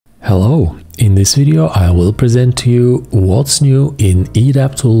Hello, in this video I will present to you what's new in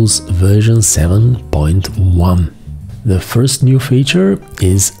EDAP Tools version 7.1. The first new feature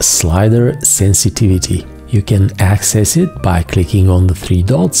is slider sensitivity. You can access it by clicking on the three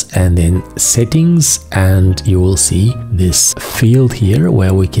dots and then settings, and you will see this field here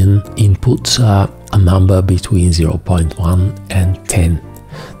where we can input a number between 0.1 and 10.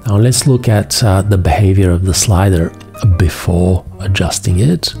 Now let's look at the behavior of the slider before adjusting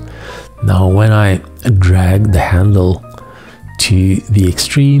it. Now when I drag the handle to the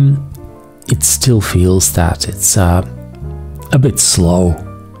extreme, it still feels that it's a bit slow.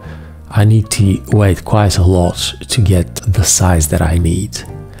 I need to wait quite a lot to get the size that I need.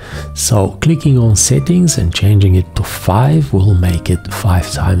 So clicking on settings and changing it to 5 will make it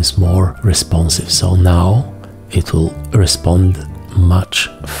 5 times more responsive. So now it will respond much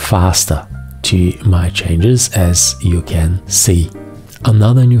faster to my changes, as you can see.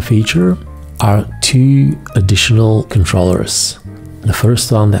 Another new feature are 2 additional controllers. The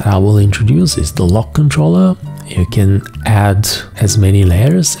first one that I will introduce is the lock controller. You can add as many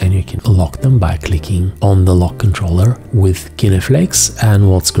layers and you can lock them by clicking on the lock controller with Kinematics. And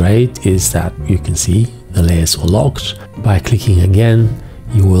what's great is that you can see the layers were locked. By clicking again,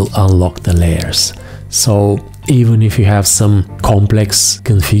 you will unlock the layers. So even if you have some complex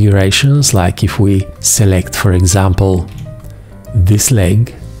configurations, like if we select, for example, this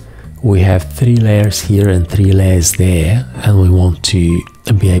leg, we have 3 layers here and 3 layers there, and we want to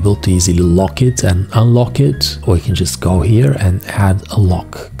be able to easily lock it and unlock it. We can just go here and add a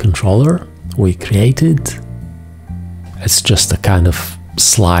lock controller. We create it. It's just a kind of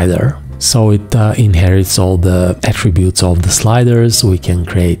slider, so it inherits all the attributes of the sliders. We can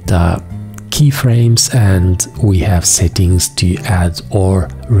create keyframes and we have settings to add or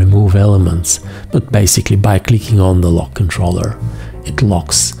remove elements, but basically by clicking on the lock controller it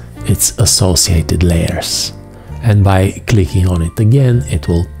locks its associated layers, and by clicking on it again it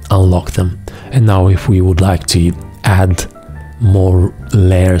will unlock them. And now if we would like to add more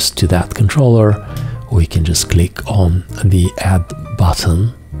layers to that controller, we can just click on the add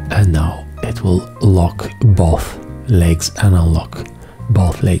button and now it will lock both legs and unlock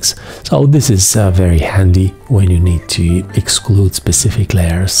both legs. So this is very handy when you need to exclude specific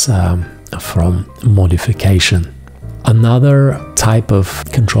layers from modification. Another type of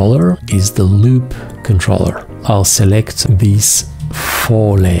controller is the loop controller. I'll select these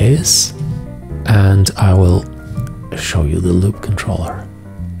 4 layers and I will show you the loop controller.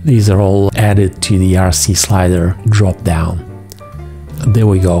 These are all added to the RC slider drop down. There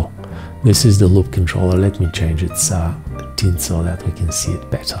we go. This is the loop controller. Let me change its tint so that we can see it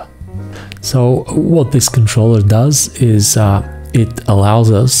better. So what this controller does is it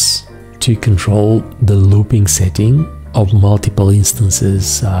allows us to control the looping setting of multiple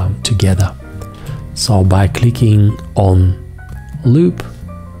instances together. So by clicking on loop,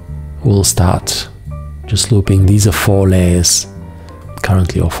 we'll start just looping. These are 4 layers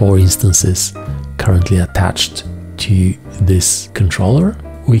currently, or 4 instances currently attached to this controller.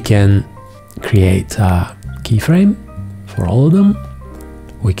 We can create a keyframe for all of them.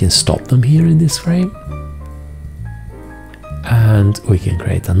 We can stop them here in this frame, and we can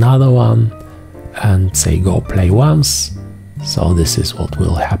create another one and say go play once. So this is what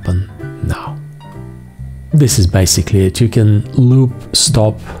will happen now. This is basically it. You can loop,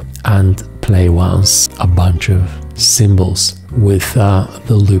 stop and play once a bunch of symbols with the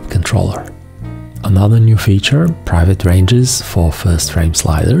loop controller. Another new feature, private ranges for first frame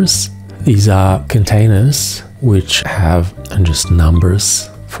sliders. These are containers which have just numbers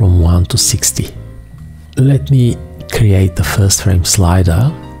from 1 to 60. Let me create the first frame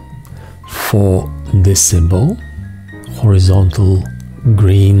slider for this symbol, horizontal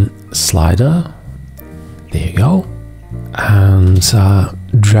green slider. There you go. And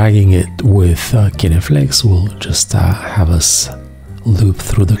dragging it with Kinematics will just have us loop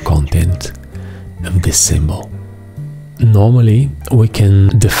through the content of this symbol. Normally we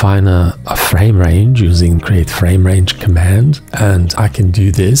can define a frame range using create frame range command, and I can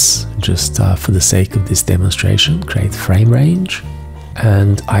do this just for the sake of this demonstration. Create frame range,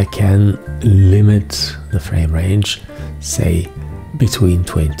 and I can limit the frame range, say between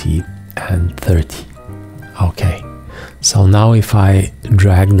 20 and 30. Okay, so now if I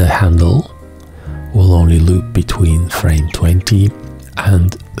drag the handle, we'll only loop between frame 20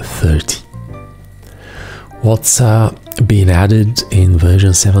 and 30. What's been added in version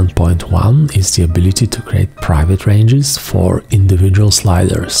 7.1 is the ability to create private ranges for individual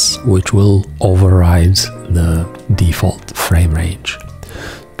sliders, which will override the default frame range.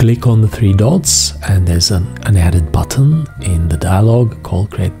 click on the three dots and there's an added button in the dialog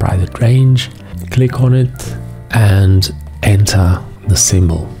called Create Private Range. Click on it and enter the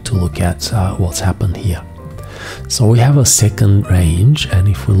symbol to look at what's happened here. So we have a second range, and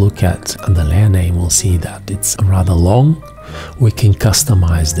if we look at the layer name, we'll see that it's rather long. We can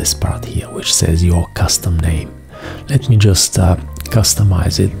customize this part here, which says your custom name. Let me just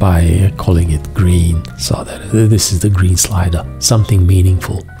customize it by calling it green, so that this is the green slider, something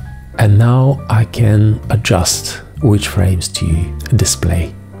meaningful. And now I can adjust which frames to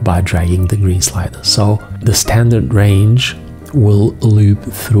display by dragging the green slider. So the standard range will loop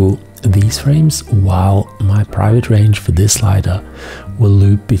through these frames, while my private range for this slider will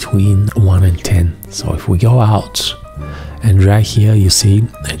loop between 1 and 10. So if we go out and drag here, you see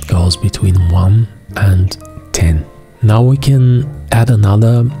it goes between 1 and 10. Now we can add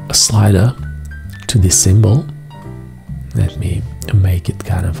another slider to this symbol. Let me make it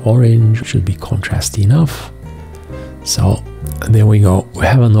kind of orange, should be contrasty enough. So there we go, we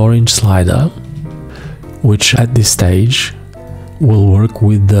have an orange slider, which at this stage will work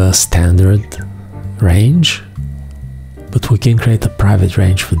with the standard range, but we can create a private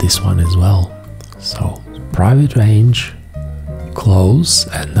range for this one as well. So private range, close,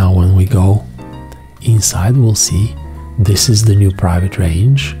 and now when we go inside, we'll see this is the new private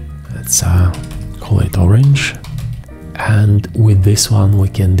range. Let's call it orange, and with this one we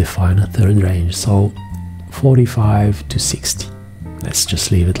can define a third range, so 45 to 60. Let's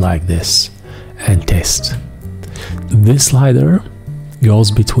just leave it like this and test. This slider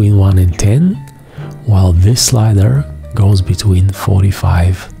goes between 1 and 10, while this slider goes between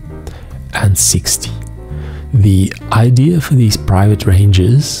 45 and 60. The idea for these private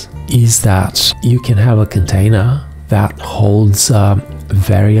ranges is that you can have a container that holds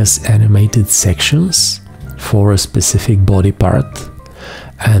various animated sections for a specific body part,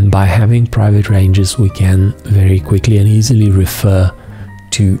 and by having private ranges we can very quickly and easily refer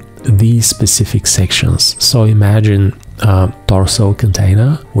to these specific sections. So imagine a torso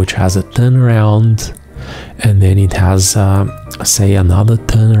container which has a turnaround, and then it has say another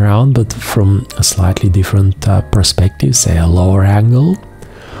turnaround but from a slightly different perspective, say a lower angle,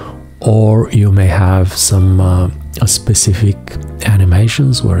 or you may have some specific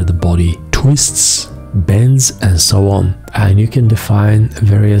animations where the body twists, bends, and so on, and you can define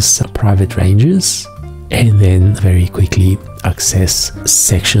various private ranges and then very quickly access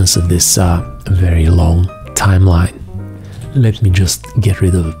sections of this very long timeline. Let me just get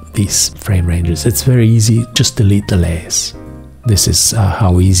rid of these frame ranges. It's very easy, just delete the layers. This is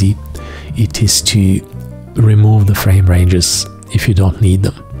how easy it is to remove the frame ranges if you don't need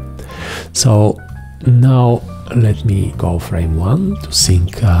them. So now let me go frame 1 to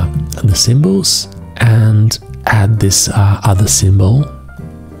sync the symbols and add this other symbol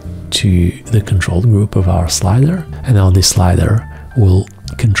to the control group of our slider, and now this slider will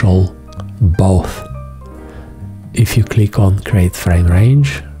control both. If you click on create frame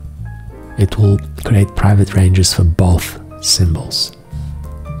range, it will create private ranges for both symbols.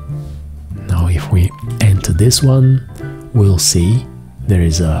 Now if we enter this one, we'll see there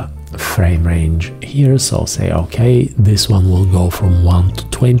is a frame range here, so say okay, this one will go from 1 to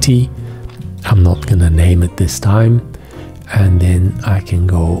 20. I'm not gonna name it this time, and then I can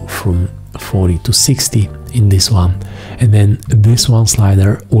go from 40 to 60 in this one, and then this one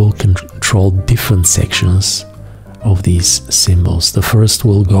slider will control different sections of these symbols. The first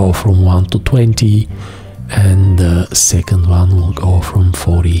will go from 1 to 20, and the second one will go from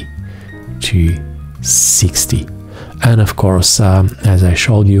 40 to 60. And of course, as I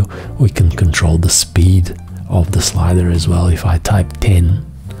showed you, we can control the speed of the slider as well. If I type 10,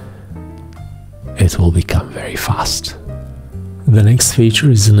 it will become very fast. The next feature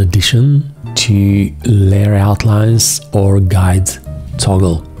is an addition to layer outlines or guide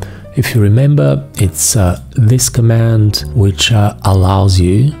toggle. If you remember, it's this command which allows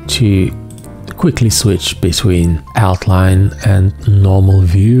you to quickly switch between outline and normal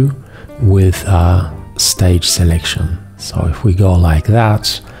view with stage selection. So if we go like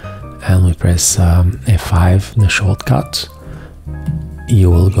that and we press F5, the shortcut,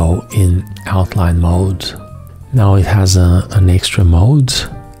 you will go in outline mode. Now it has an extra mode,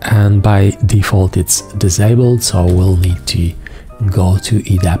 and by default it's disabled, so we'll need to go to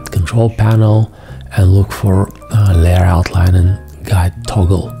EDAPT control panel and look for layer outline and guide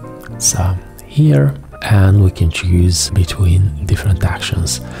toggle. It's here, and we can choose between different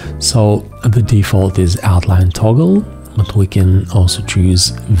actions. So the default is outline toggle, but we can also choose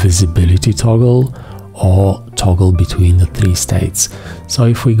visibility toggle or toggle between the three states. So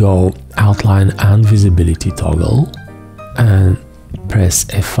if we go outline and visibility toggle and press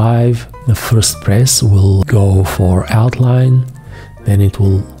F5, the first press will go for outline, then it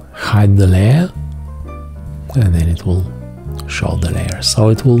will hide the layer, and then it will show the layer. So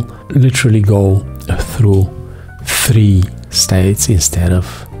it will literally go through 3 states instead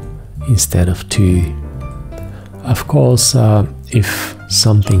of 2. Of course, if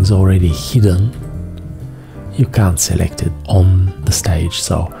something's already hidden, you can't select it on the stage,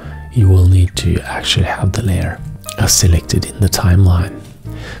 so you will need to actually have the layer selected in the timeline.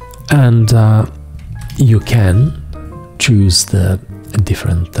 And you can choose the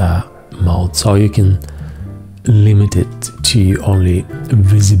different mode, so you can limit it to only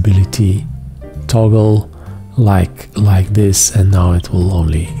visibility toggle like this, and now it will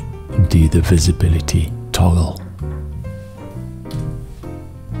only do the visibility toggle.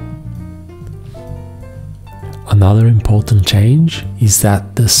 Another important change is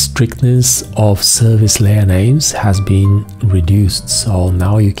that the strictness of service layer names has been reduced, so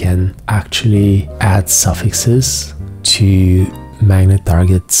now you can actually add suffixes to magnet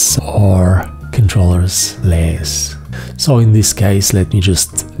targets or controllers layers. So in this case, let me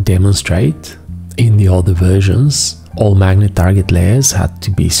just demonstrate. In the older versions, all magnet target layers had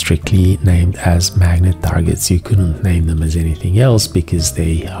to be strictly named as magnet targets. You couldn't name them as anything else because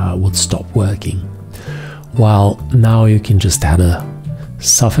they would stop working. While now you can just add a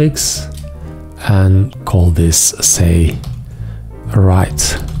suffix and call this, say,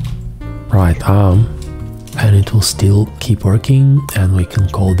 right arm, and it will still keep working, and we can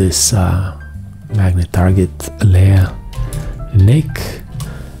call this magnet target layer neck,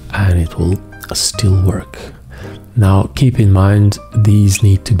 and it will still work. Now keep in mind, these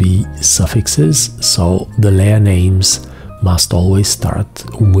need to be suffixes, so the layer names must always start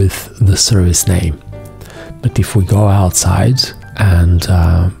with the service name. But if we go outside and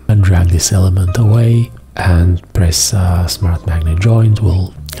drag this element away and press Smart Magnet Joint,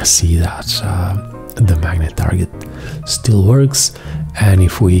 we'll see that the magnet target still works. And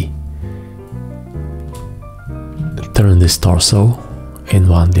if we turn this torso in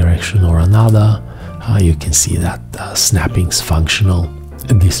one direction or another, you can see that snapping's functional.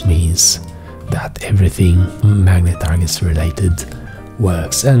 This means that everything magnet targets related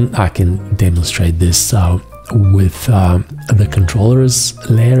works, and I can demonstrate this with the controllers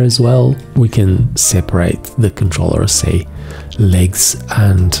layer as well. We can separate the controllers, say legs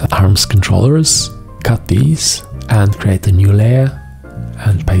and arms controllers, cut these and create a new layer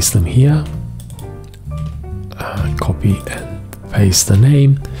and paste them here, copy and paste the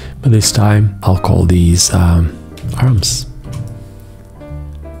name, but this time I'll call these arms,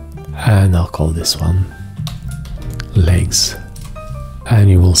 and I'll call this one legs, and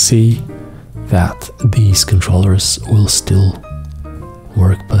you will see that these controllers will still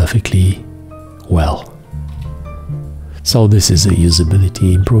work perfectly well. So this is a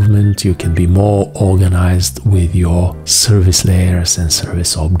usability improvement. You can be more organized with your service layers and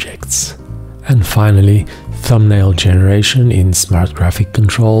service objects. And finally, thumbnail generation in Smart Graphic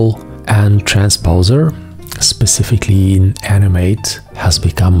Control and TransPoser, specifically in Animate, has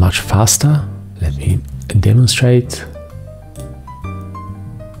become much faster. Let me demonstrate.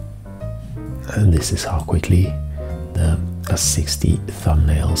 And this is how quickly the 60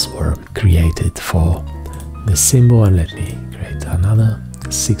 thumbnails were created for the symbol, and let me create another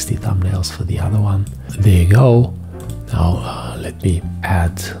 60 thumbnails for the other one. There you go. Now let me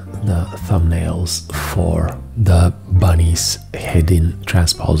add the thumbnails for the bunny's head in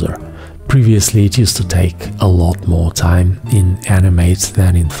TransPoser. Previously it used to take a lot more time in Animate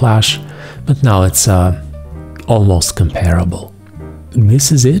than in Flash, but now it's almost comparable.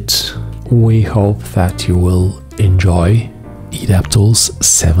 This is it. We hope that you will enjoy EDAP Tools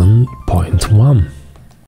 7.1.